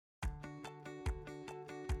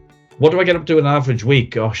What do I get up to in an average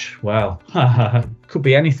week? Gosh, well, could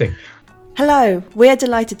be anything. Hello, we're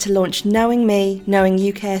delighted to launch Knowing Me, Knowing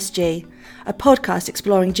UKSG, a podcast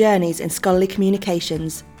exploring journeys in scholarly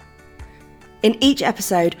communications. In each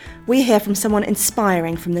episode, we hear from someone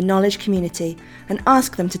inspiring from the knowledge community and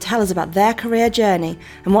ask them to tell us about their career journey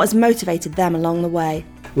and what has motivated them along the way.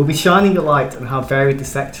 We'll be shining a light on how varied the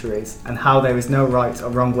sector is and how there is no right or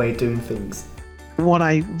wrong way of doing things. What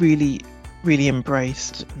I really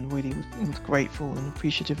embraced and really was grateful and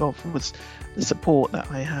appreciative of was the support that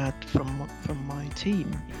I had from my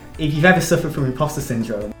team. If you've ever suffered from imposter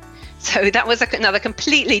syndrome. So that was another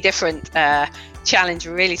completely different challenge,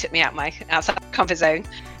 really took me outside my comfort zone.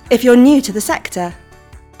 If you're new to the sector,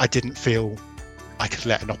 I didn't feel I could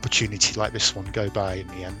let an opportunity like this one go by in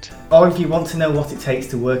the end. Or if you want to know what it takes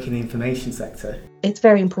to work in the information sector. It's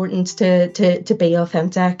very important to be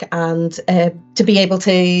authentic and to be able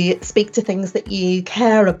to speak to things that you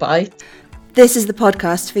care about. This is the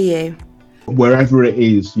podcast for you. Wherever it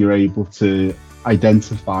is, you're able to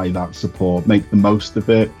identify that support, make the most of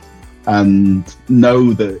it, and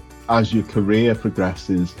know that as your career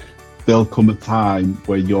progresses, there'll come a time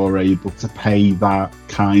where you're able to pay that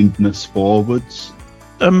kindness forwards.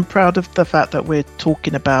 I'm proud of the fact that we're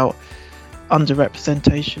talking about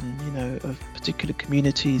underrepresentation, of particular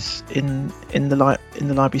communities in the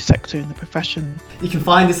library sector, in the profession. You can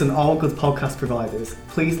find us on all good podcast providers.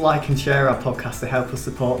 Please like and share our podcast to help us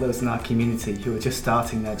support those in our community who are just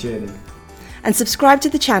starting their journey. And subscribe to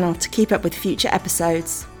the channel to keep up with future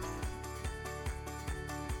episodes.